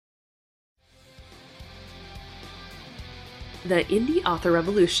The indie author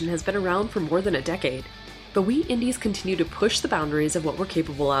revolution has been around for more than a decade, but we indies continue to push the boundaries of what we're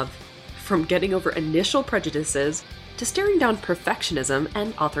capable of. From getting over initial prejudices to staring down perfectionism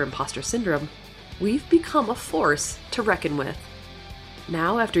and author imposter syndrome, we've become a force to reckon with.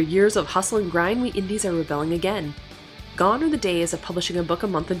 Now, after years of hustle and grind, we indies are rebelling again. Gone are the days of publishing a book a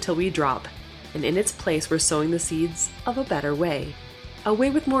month until we drop, and in its place we're sowing the seeds of a better way. A way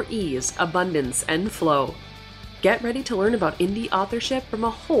with more ease, abundance, and flow. Get ready to learn about indie authorship from a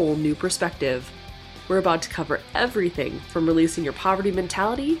whole new perspective. We're about to cover everything from releasing your poverty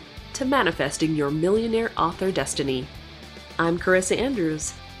mentality to manifesting your millionaire author destiny. I'm Carissa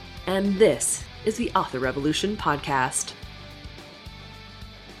Andrews, and this is the Author Revolution Podcast.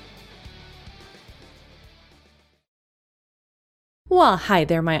 Well, hi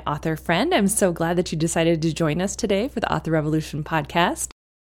there, my author friend. I'm so glad that you decided to join us today for the Author Revolution Podcast.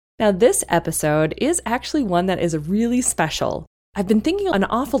 Now, this episode is actually one that is really special. I've been thinking an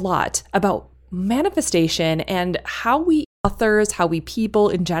awful lot about manifestation and how we authors, how we people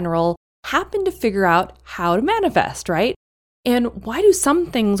in general, happen to figure out how to manifest, right? And why do some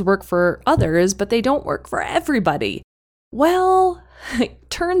things work for others, but they don't work for everybody? Well,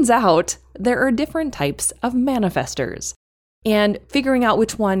 it turns out there are different types of manifestors. And figuring out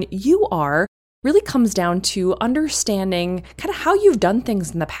which one you are really comes down to understanding kind of how you've done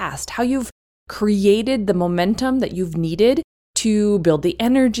things in the past, how you've created the momentum that you've needed to build the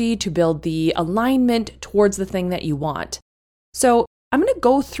energy, to build the alignment towards the thing that you want. So I'm going to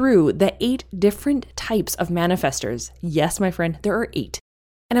go through the 8 different types of manifestors. Yes, my friend, there are 8.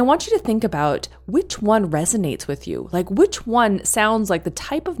 And I want you to think about which one resonates with you, like which one sounds like the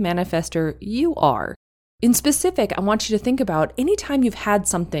type of manifestor you are. In specific, I want you to think about any time you've had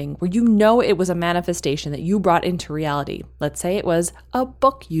something where you know it was a manifestation that you brought into reality. Let's say it was a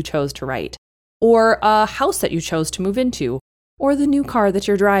book you chose to write, or a house that you chose to move into, or the new car that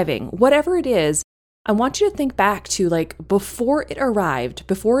you're driving. Whatever it is, I want you to think back to like before it arrived,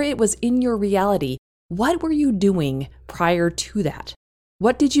 before it was in your reality, what were you doing prior to that?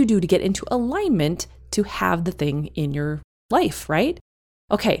 What did you do to get into alignment to have the thing in your life, right?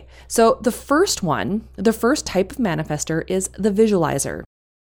 Okay, so the first type of manifestor is the visualizer.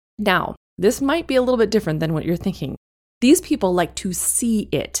 Now, this might be a little bit different than what you're thinking. These people like to see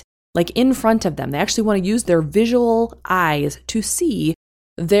it, like in front of them. They actually want to use their visual eyes to see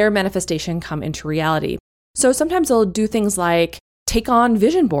their manifestation come into reality. So sometimes they'll do things like take on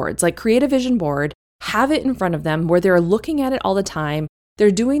vision boards, like create a vision board, have it in front of them where they're looking at it all the time. They're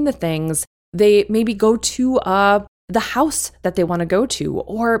doing the things. They maybe go to the house that they want to go to,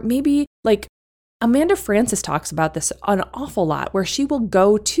 or maybe like Amanda Frances talks about this an awful lot, where she will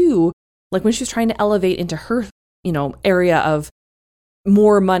go to, like when she's trying to elevate into her, area of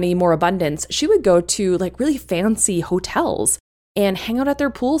more money, more abundance, she would go to like really fancy hotels and hang out at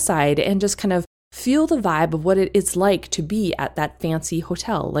their poolside and just kind of feel the vibe of what it is like to be at that fancy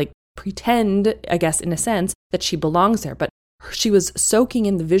hotel, like pretend, I guess, in a sense that she belongs there. But she was soaking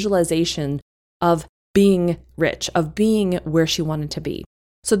in the visualization of being rich, of being where she wanted to be.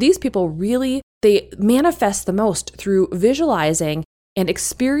 So these people really, they manifest the most through visualizing and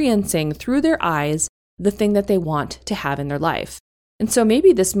experiencing through their eyes the thing that they want to have in their life. And so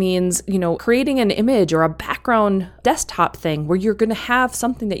maybe this means, creating an image or a background desktop thing where you're going to have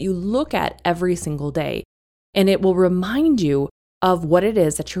something that you look at every single day. And it will remind you of what it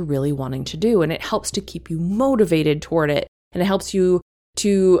is that you're really wanting to do. And it helps to keep you motivated toward it. And it helps you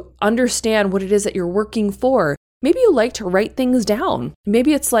to understand what it is that you're working for. Maybe you like to write things down.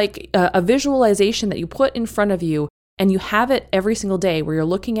 Maybe it's like a visualization that you put in front of you and you have it every single day where you're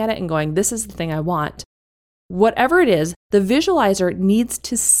looking at it and going, this is the thing I want. Whatever it is, the visualizer needs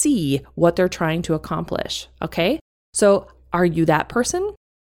to see what they're trying to accomplish. Okay? So are you that person?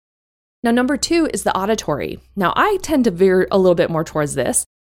 Now, number 2 is the auditory. Now, I tend to veer a little bit more towards this.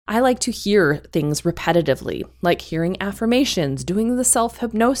 I like to hear things repetitively, like hearing affirmations, doing the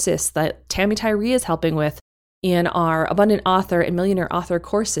self-hypnosis that Tammy Tyree is helping with in our Abundant Author and Millionaire Author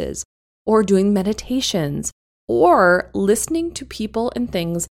courses, or doing meditations, or listening to people and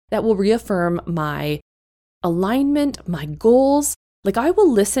things that will reaffirm my alignment, my goals. Like I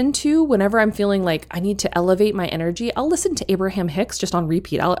will listen to, whenever I'm feeling like I need to elevate my energy, I'll listen to Abraham Hicks just on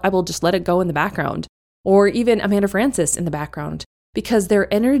repeat. I will just let it go in the background, or even Amanda Frances in the background. Because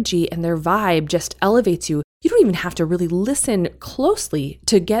their energy and their vibe just elevates you. You don't even have to really listen closely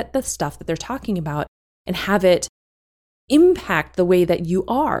to get the stuff that they're talking about and have it impact the way that you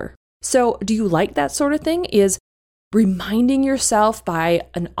are. So do you like that sort of thing? Is reminding yourself by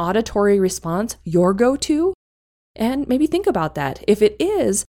an auditory response your go-to? And maybe think about that. If it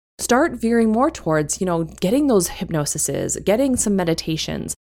is, start veering more towards, getting those hypnosises, getting some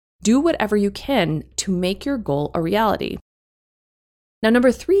meditations. Do whatever you can to make your goal a reality. Now,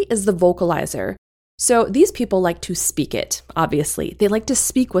 number 3 is the vocalizer. So these people like to speak it, obviously. They like to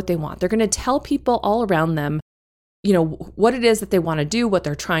speak what they want. They're going to tell people all around them, what it is that they want to do, what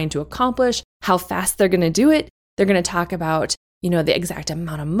they're trying to accomplish, how fast they're going to do it. They're going to talk about, the exact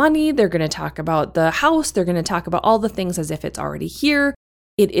amount of money. They're going to talk about the house. They're going to talk about all the things as if it's already here.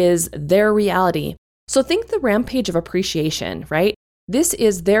 It is their reality. So think the rampage of appreciation, right? This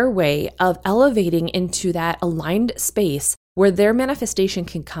is their way of elevating into that aligned space where their manifestation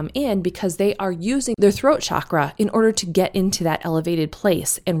can come in because they are using their throat chakra in order to get into that elevated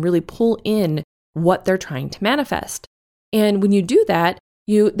place and really pull in what they're trying to manifest. And when you do that,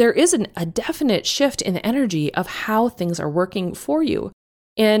 there is a definite shift in the energy of how things are working for you.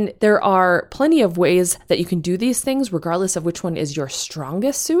 And there are plenty of ways that you can do these things, regardless of which one is your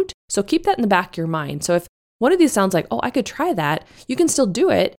strongest suit. So keep that in the back of your mind. So if one of these sounds like, I could try that, you can still do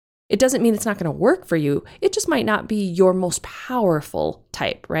it. It doesn't mean it's not going to work for you. It just might not be your most powerful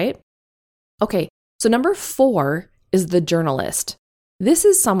type, right? Okay, so number 4 is the journalist. This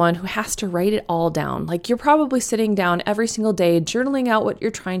is someone who has to write it all down. Like you're probably sitting down every single day, journaling out what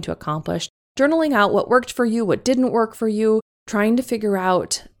you're trying to accomplish, journaling out what worked for you, what didn't work for you, trying to figure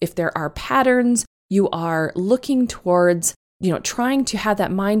out if there are patterns. You are looking towards, trying to have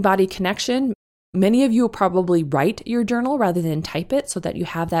that mind-body connection. Many of you will probably write your journal rather than type it so that you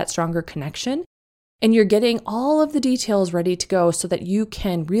have that stronger connection. And you're getting all of the details ready to go so that you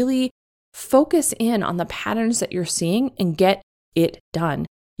can really focus in on the patterns that you're seeing and get it done.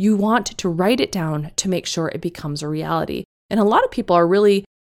 You want to write it down to make sure it becomes a reality. And a lot of people are really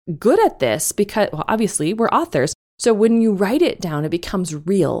good at this because, obviously we're authors. So when you write it down, it becomes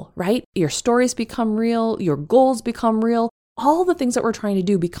real, right? Your stories become real, your goals become real. All the things that we're trying to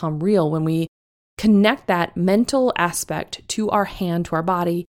do become real when we connect that mental aspect to our hand, to our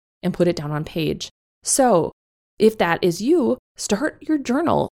body, and put it down on page. So if that is you, start your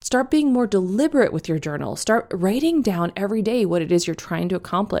journal. Start being more deliberate with your journal. Start writing down every day what it is you're trying to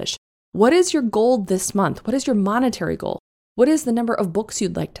accomplish. What is your goal this month? What is your monetary goal? What is the number of books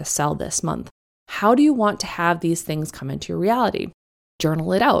you'd like to sell this month? How do you want to have these things come into your reality?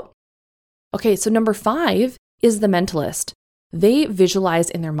 Journal it out. Okay, so number 5 is the mentalist. They visualize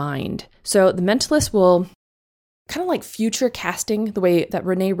in their mind. So the mentalist will kind of like future casting, the way that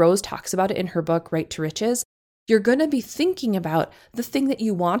Renee Rose talks about it in her book, Right to Riches. You're going to be thinking about the thing that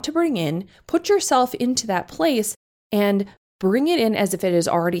you want to bring in, put yourself into that place and bring it in as if it has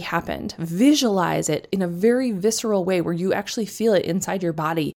already happened. Visualize it in a very visceral way where you actually feel it inside your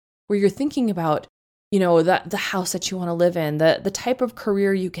body, where you're thinking about, the house that you want to live in, the type of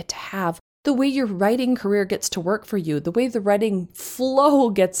career you get to have, the way your writing career gets to work for you, the way the writing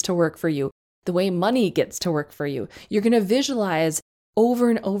flow gets to work for you, the way money gets to work for you. You're going to visualize over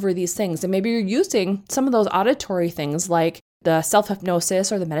and over these things. And maybe you're using some of those auditory things like the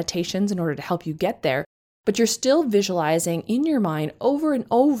self-hypnosis or the meditations in order to help you get there. But you're still visualizing in your mind over and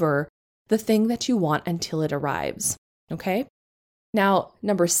over the thing that you want until it arrives. Okay? Now,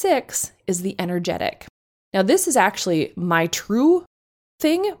 number 6 is the energetic. Now, this is actually my true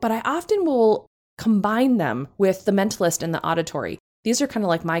thing, but I often will combine them with the mentalist and the auditory. These are kind of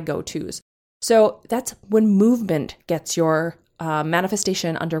like my go-tos. So that's when movement gets your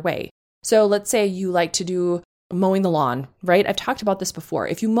manifestation underway. So let's say you like to do mowing the lawn, right? I've talked about this before.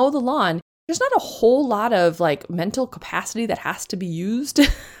 If you mow the lawn, there's not a whole lot of like mental capacity that has to be used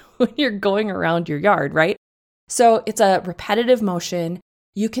when you're going around your yard, right? So it's a repetitive motion.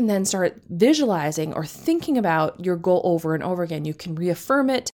 You can then start visualizing or thinking about your goal over and over again. You can reaffirm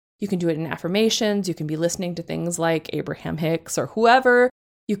it. You can do it in affirmations. You can be listening to things like Abraham Hicks or whoever.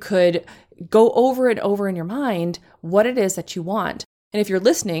 You could go over and over in your mind what it is that you want. And if you're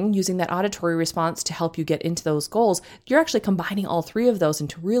listening, using that auditory response to help you get into those goals, you're actually combining all 3 of those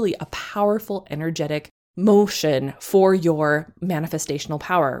into really a powerful, energetic motion for your manifestational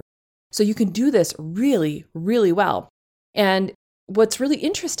power. So you can do this really, really well. And what's really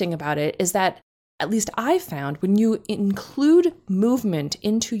interesting about it is that, at least I found, when you include movement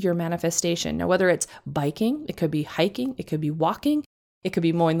into your manifestation, now whether it's biking, it could be hiking, it could be walking, it could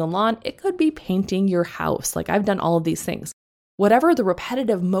be mowing the lawn, it could be painting your house. Like I've done all of these things. Whatever the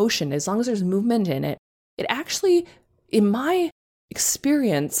repetitive motion, as long as there's movement in it, it actually, in my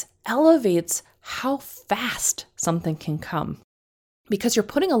experience, elevates how fast something can come. Because you're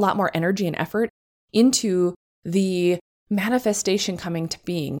putting a lot more energy and effort into the manifestation coming to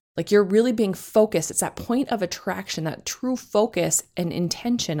being. Like you're really being focused. It's that point of attraction, that true focus and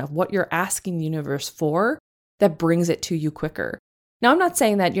intention of what you're asking the universe for that brings it to you quicker. Now, I'm not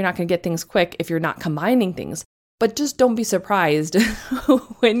saying that you're not going to get things quick if you're not combining things, but just don't be surprised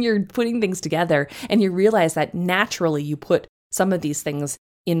when you're putting things together and you realize that naturally you put some of these things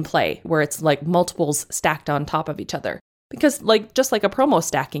in play where it's like multiples stacked on top of each other. Because just like a promo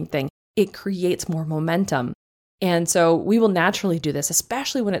stacking thing, it creates more momentum. And so we will naturally do this,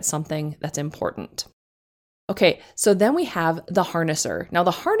 especially when it's something that's important. Okay, so then we have the harnesser. Now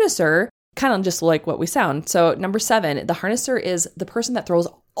the harnesser, kind of just like what we sound. So number 7, the harnesser is the person that throws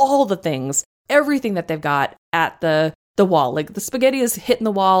all the things, everything that they've got at the wall. Like the spaghetti is hitting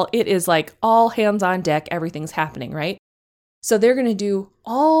the wall. It is like all hands on deck. Everything's happening, right? So they're going to do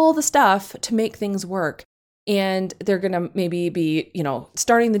all the stuff to make things work. And they're going to maybe be,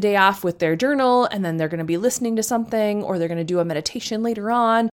 starting the day off with their journal, and then they're going to be listening to something, or they're going to do a meditation later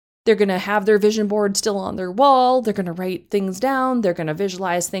on. They're going to have their vision board still on their wall. They're going to write things down. They're going to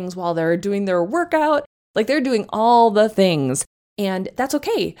visualize things while they're doing their workout. Like they're doing all the things. And that's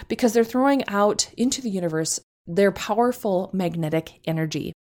okay because they're throwing out into the universe their powerful magnetic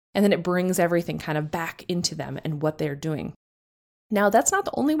energy. And then it brings everything kind of back into them and what they're doing. Now, that's not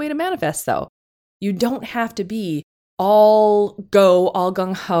the only way to manifest, though. You don't have to be all go, all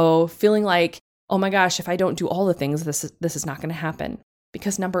gung-ho, feeling like, oh my gosh, if I don't do all the things, this is not going to happen.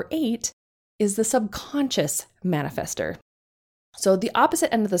 Because number 8 is the subconscious manifester. So the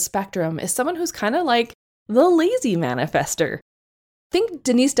opposite end of the spectrum is someone who's kind of like the lazy manifester. Think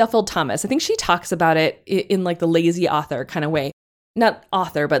Denise Duffield Thomas. I think she talks about it in like the lazy author kind of way. Not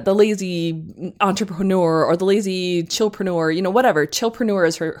author, but the lazy entrepreneur or the lazy chillpreneur, whatever. Chillpreneur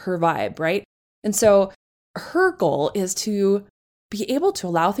is her vibe, right? And so her goal is to be able to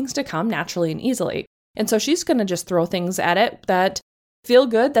allow things to come naturally and easily. And so she's going to just throw things at it that feel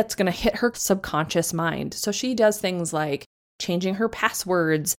good, that's going to hit her subconscious mind. So she does things like changing her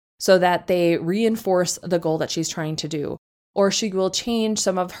passwords so that they reinforce the goal that she's trying to do. Or she will change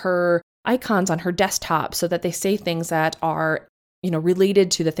some of her icons on her desktop so that they say things that are,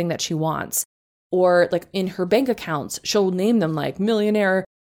 related to the thing that she wants. Or like in her bank accounts, she'll name them like millionaire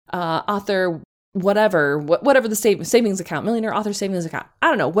author, whatever the savings account, millionaire author savings account. I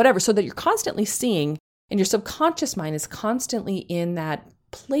don't know, whatever. So that you're constantly seeing and your subconscious mind is constantly in that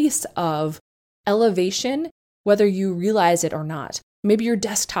place of elevation, whether you realize it or not. Maybe your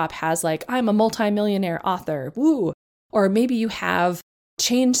desktop has like, I'm a multimillionaire author, woo. Or maybe you have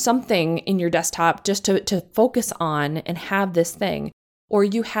changed something in your desktop just to focus on and have this thing. Or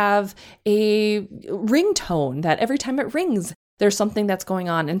you have a ringtone that every time it rings, there's something that's going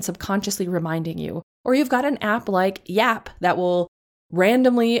on and subconsciously reminding you. Or you've got an app like Yap that will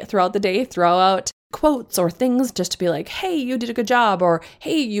randomly throughout the day throw out quotes or things just to be like, hey, you did a good job, or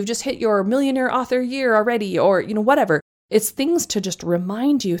hey, you've just hit your millionaire author year already, or whatever. It's things to just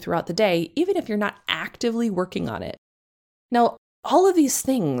remind you throughout the day, even if you're not actively working on it. Now, all of these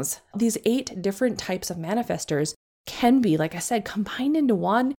things, these 8 different types of manifestors can be, like I said, combined into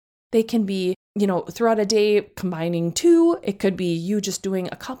one. They can be, throughout a day combining 2. It could be you just doing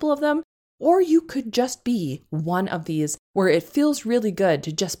a couple of them. Or you could just be one of these where it feels really good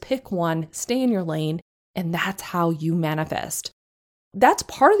to just pick one, stay in your lane, and that's how you manifest. That's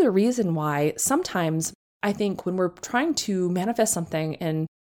part of the reason why sometimes I think when we're trying to manifest something and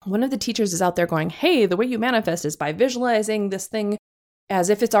one of the teachers is out there going, hey, the way you manifest is by visualizing this thing as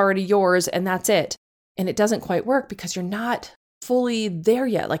if it's already yours and that's it. And it doesn't quite work because you're not fully there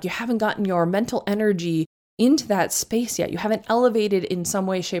yet. Like you haven't gotten your mental energy into that space yet. You haven't elevated in some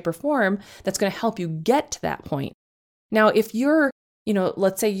way, shape, or form that's going to help you get to that point. Now, if you're,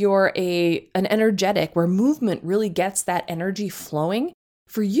 let's say you're an energetic where movement really gets that energy flowing,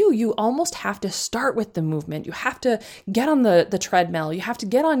 for you almost have to start with the movement. You have to get on the treadmill. You have to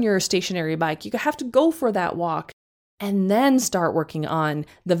get on your stationary bike. You have to go for that walk and then start working on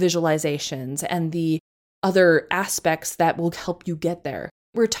the visualizations and the other aspects that will help you get there.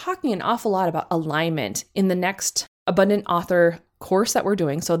 We're talking an awful lot about alignment in the next Abundant Author course that we're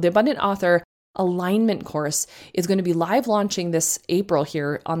doing. So the Abundant Author Alignment course is going to be live launching this April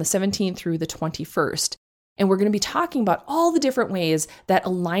here on the 17th through the 21st. And we're going to be talking about all the different ways that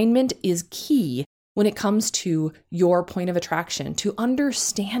alignment is key when it comes to your point of attraction, to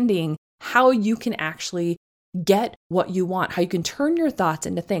understanding how you can actually get what you want, how you can turn your thoughts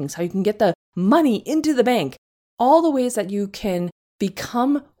into things, how you can get the money into the bank, all the ways that you can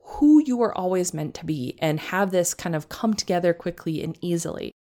become who you were always meant to be and have this kind of come together quickly and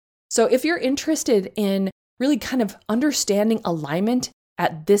easily. So if you're interested in really kind of understanding alignment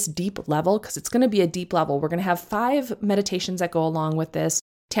at this deep level, because it's going to be a deep level, we're going to have 5 meditations that go along with this.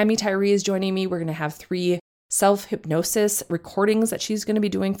 Tammy Tyree is joining me. We're going to have 3 self-hypnosis recordings that she's going to be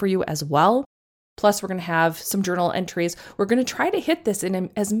doing for you as well. Plus, we're going to have some journal entries. We're going to try to hit this in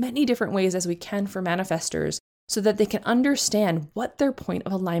as many different ways as we can for manifestors so that they can understand what their point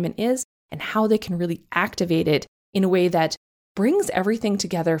of alignment is and how they can really activate it in a way that brings everything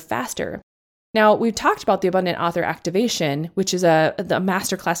together faster. Now, we've talked about the Abundant Author Activation, which is a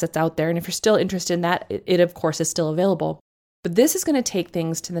masterclass that's out there. And if you're still interested in that, it of course is still available. But this is going to take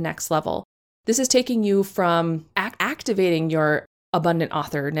things to the next level. This is taking you from activating your abundant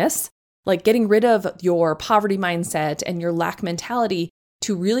authorness, like getting rid of your poverty mindset and your lack mentality,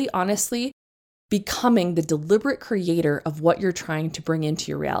 to really honestly becoming the deliberate creator of what you're trying to bring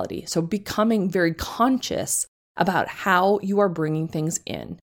into your reality. So becoming very conscious about how you are bringing things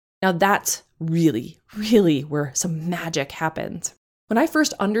in. Now that's really, really where some magic happens. When I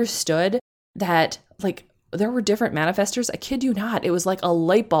first understood that, like, there were different manifestors, I kid you not, it was like a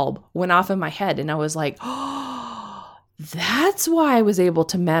light bulb went off in my head and I was like, oh, that's why I was able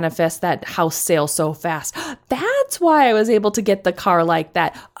to manifest that house sale so fast. That's why I was able to get the car like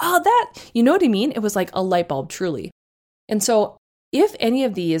that. Oh, you know what I mean? It was like a light bulb, truly. And so if any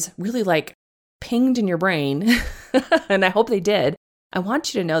of these really like pinged in your brain, and I hope they did, I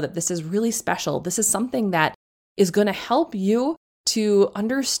want you to know that this is really special. This is something that is going to help you to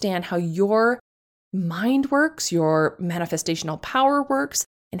understand how your mind works, your manifestational power works,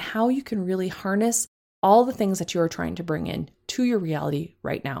 and how you can really harness all the things that you are trying to bring in to your reality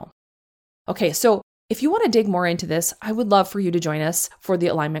right now. Okay, so if you want to dig more into this, I would love for you to join us for the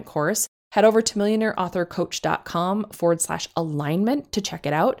alignment course. Head over to millionaireauthorcoach.com/alignment to check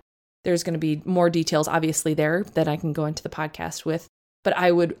it out. There's going to be more details, obviously, there that I can go into the podcast with. But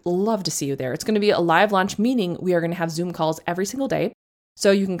I would love to see you there. It's going to be a live launch, meaning we are going to have Zoom calls every single day. So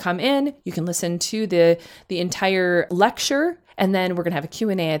you can come in, you can listen to the entire lecture, and then we're going to have a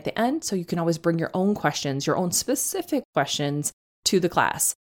Q&A at the end. So you can always bring your own questions, your own specific questions to the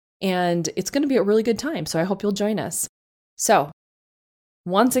class. And it's going to be a really good time. So I hope you'll join us. So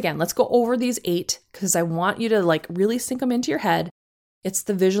once again, let's go over these 8 because I want you to like really sink them into your head. It's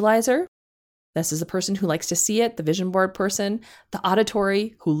the visualizer. This is a person who likes to see it, the vision board person, the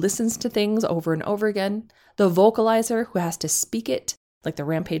auditory who listens to things over and over again, the vocalizer who has to speak it, like the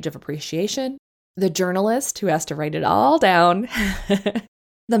rampage of appreciation, the journalist who has to write it all down,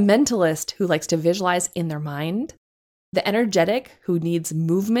 the mentalist who likes to visualize in their mind, the energetic who needs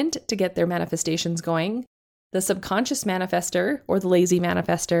movement to get their manifestations going, the subconscious manifester or the lazy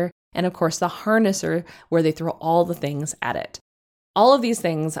manifester, and of course the harnesser where they throw all the things at it. All of these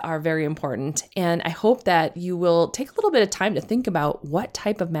things are very important, and I hope that you will take a little bit of time to think about what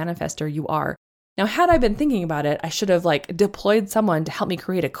type of manifestor you are. Now, had I been thinking about it, I should have like deployed someone to help me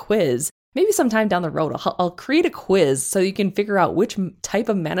create a quiz. Maybe sometime down the road, I'll create a quiz so you can figure out which type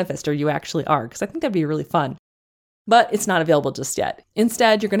of manifestor you actually are, because I think that'd be really fun. But it's not available just yet.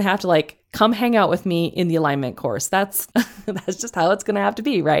 Instead, you're going to have to like come hang out with me in the alignment course. That's just how it's going to have to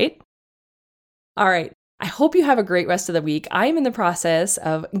be, right? All right. I hope you have a great rest of the week. I'm in the process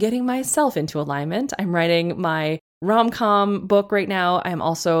of getting myself into alignment. I'm writing my rom-com book right now. I'm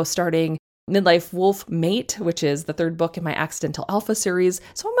also starting Midlife Wolf Mate, which is the 3rd book in my Accidental Alpha series.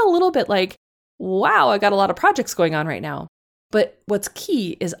 So I'm a little bit like, wow, I got a lot of projects going on right now. But what's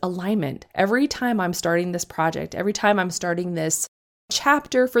key is alignment. Every time I'm starting this project, every time I'm starting this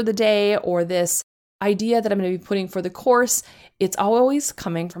chapter for the day or this idea that I'm going to be putting for the course, it's always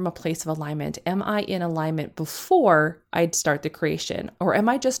coming from a place of alignment. Am I in alignment before I start the creation? Or am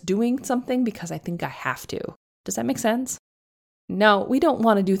I just doing something because I think I have to? Does that make sense? No, we don't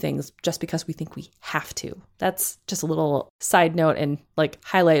want to do things just because we think we have to. That's just a little side note and like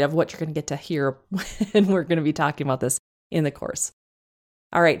highlight of what you're going to get to hear when we're going to be talking about this in the course.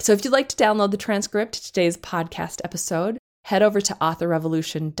 All right, so if you'd like to download the transcript to today's podcast episode, head over to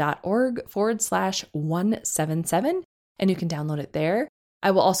authorrevolution.org/177, and you can download it there.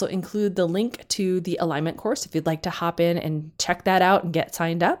 I will also include the link to the alignment course if you'd like to hop in and check that out and get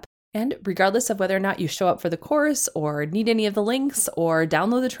signed up. And regardless of whether or not you show up for the course or need any of the links or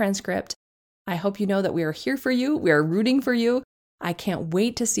download the transcript, I hope you know that we are here for you. We are rooting for you. I can't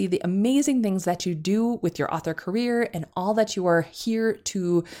wait to see the amazing things that you do with your author career and all that you are here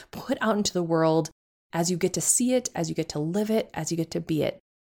to put out into the world as you get to see it, as you get to live it, as you get to be it.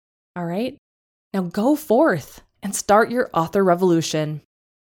 All right? Now go forth and start your author revolution.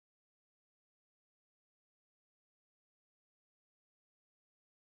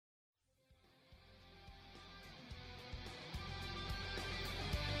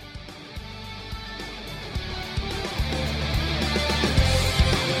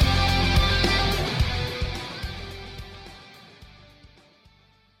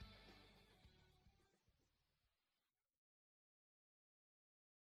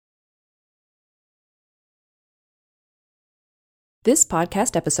 This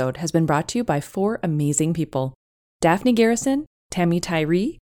podcast episode has been brought to you by 4 amazing people: Daphne Garrison, Tammy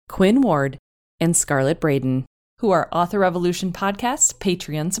Tyree, Quinn Ward, and Scarlett Braden, who are Author Revolution Podcast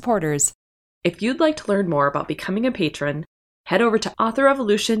Patreon supporters. If you'd like to learn more about becoming a patron, head over to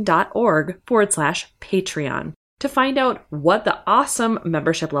authorrevolution.org/Patreon to find out what the awesome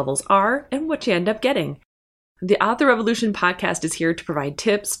membership levels are and what you end up getting. The Author Revolution podcast is here to provide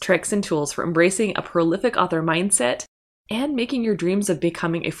tips, tricks, and tools for embracing a prolific author mindset and making your dreams of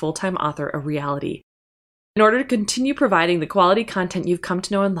becoming a full-time author a reality. In order to continue providing the quality content you've come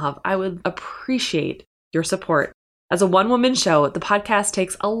to know and love, I would appreciate your support. As a one-woman show, the podcast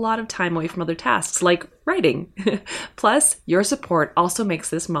takes a lot of time away from other tasks like writing. Plus, your support also makes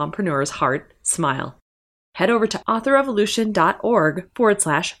this mompreneur's heart smile. Head over to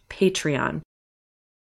authorrevolution.org/Patreon.